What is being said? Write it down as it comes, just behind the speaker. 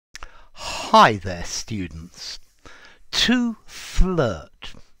Hi there, students. To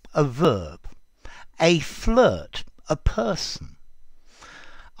flirt, a verb. A flirt, a person.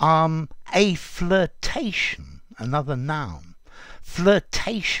 A flirtation, another noun.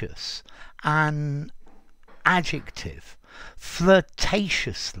 Flirtatious, an adjective.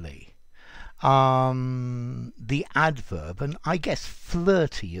 Flirtatiously, the adverb, and I guess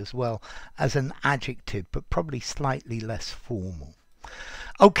flirty as well as an adjective, but probably slightly less formal.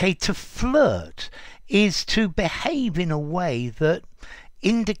 Okay, to flirt is to behave in a way that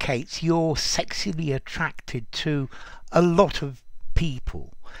indicates you're sexually attracted to a lot of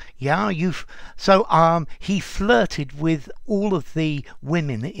people. Yeah, he flirted with all of the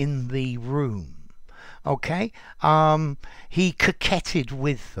women in the room. Okay, he coquetted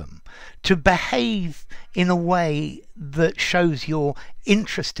with them. To behave in a way that shows you're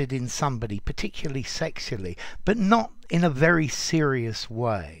interested in somebody, particularly sexually, but not in a very serious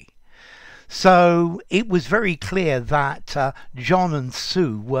way. So it was very clear that John and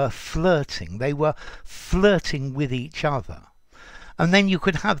Sue were flirting. They were flirting with each other. And then you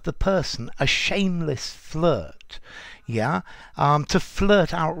could have the person, a shameless flirt. Yeah, to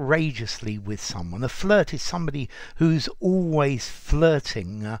flirt outrageously with someone. A flirt is somebody who's always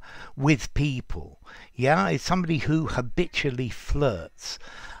flirting with people. Yeah, it's somebody who habitually flirts.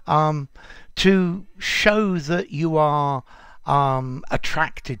 To show that you are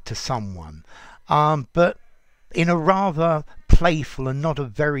attracted to someone, but in a rather playful and not a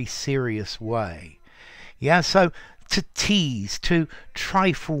very serious way. Yeah, so to tease, to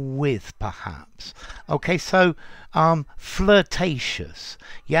trifle with, perhaps. Okay, so flirtatious,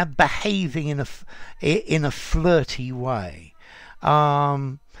 yeah, behaving in a flirty way.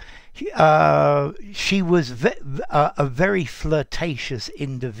 She was a very flirtatious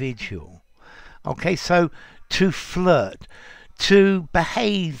individual. Okay, so to flirt, to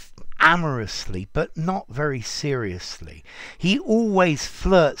behave amorously but not very seriously. He always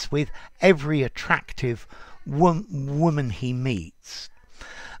flirts with every attractive woman he meets.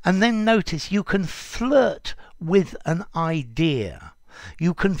 And then notice you can flirt with an idea.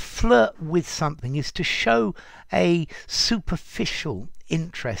 You can flirt with something is to show a superficial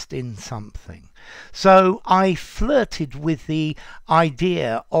interest in something. So I flirted with the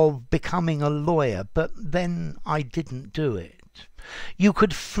idea of becoming a lawyer, but then I didn't do it. You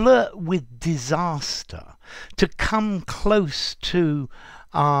could flirt with disaster, to come close to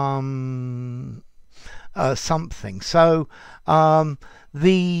something. So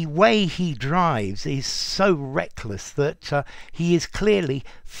the way he drives is so reckless that he is clearly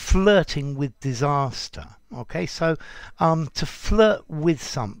flirting with disaster. Okay, so to flirt with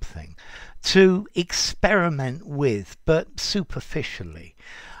something, to experiment with, but superficially.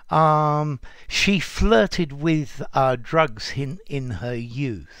 She flirted with drugs in her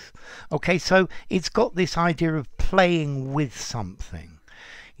youth. Okay, so it's got this idea of playing with something.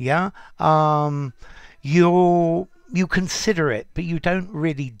 Yeah, you consider it, but you don't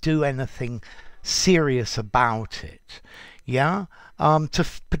really do anything serious about it. Yeah,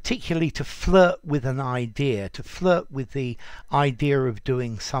 particularly to flirt with an idea, to flirt with the idea of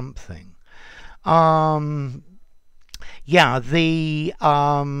doing something. Yeah, the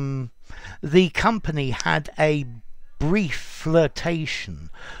company had a brief flirtation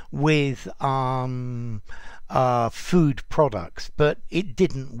with food products, but it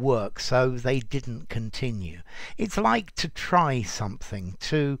didn't work, so they didn't continue. It's like to try something,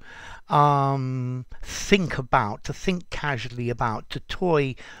 to think about, to think casually about, to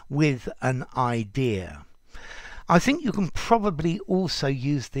toy with an idea. I think you can probably also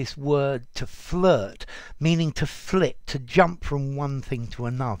use this word to flirt, meaning to flit, to jump from one thing to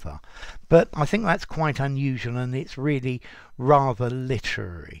another. But I think that's quite unusual and it's really rather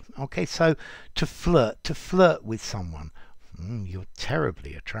literary. Okay, so to flirt with someone. You're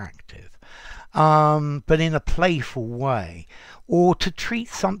terribly attractive. But in a playful way. Or to treat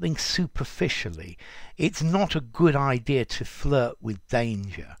something superficially. It's not a good idea to flirt with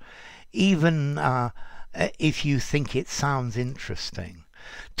danger. Even if you think it sounds interesting.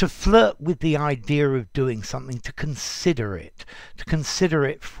 To flirt with the idea of doing something, to consider it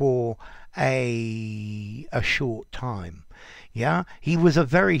for a short time. Yeah, he was a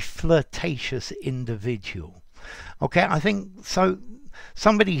very flirtatious individual. Okay, I think so.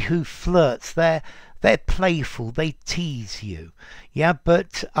 Somebody who flirts, they're playful, they tease you. Yeah,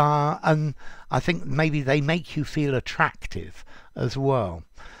 but and I think maybe they make you feel attractive as well.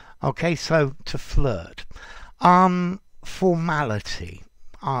 Okay, so to flirt. Formality.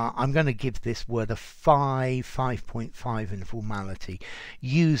 I'm going to give this word a 5.5 in formality.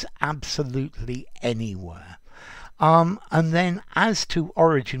 Use absolutely anywhere. And then as to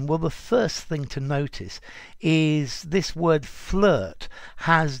origin, well, the first thing to notice is this word flirt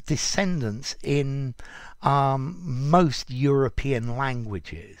has descendants in most European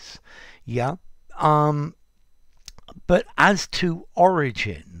languages. Yeah. But as to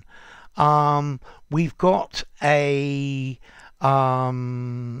origin, we've got a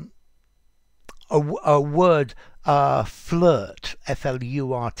word, flirt,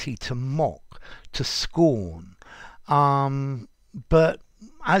 F-L-U-R-T, to mock, to scorn. But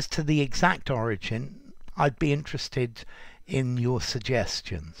as to the exact origin, I'd be interested in your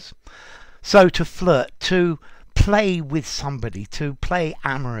suggestions. So to flirt, to play with somebody, to play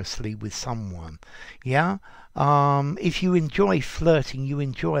amorously with someone. Yeah. If you enjoy flirting, you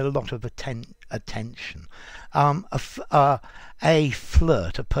enjoy a lot of attention. A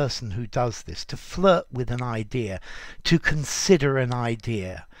flirt, a person who does this, to flirt with an idea, to consider an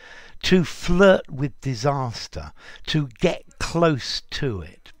idea, to flirt with disaster, to get close to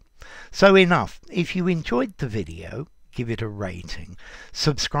it. So enough. If you enjoyed the video, give it a rating,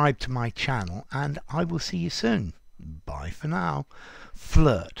 subscribe to my channel, and I will see you soon. Bye for now.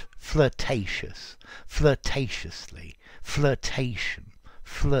 Flirt, flirtatious, flirtatiously, flirtation,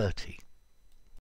 flirty.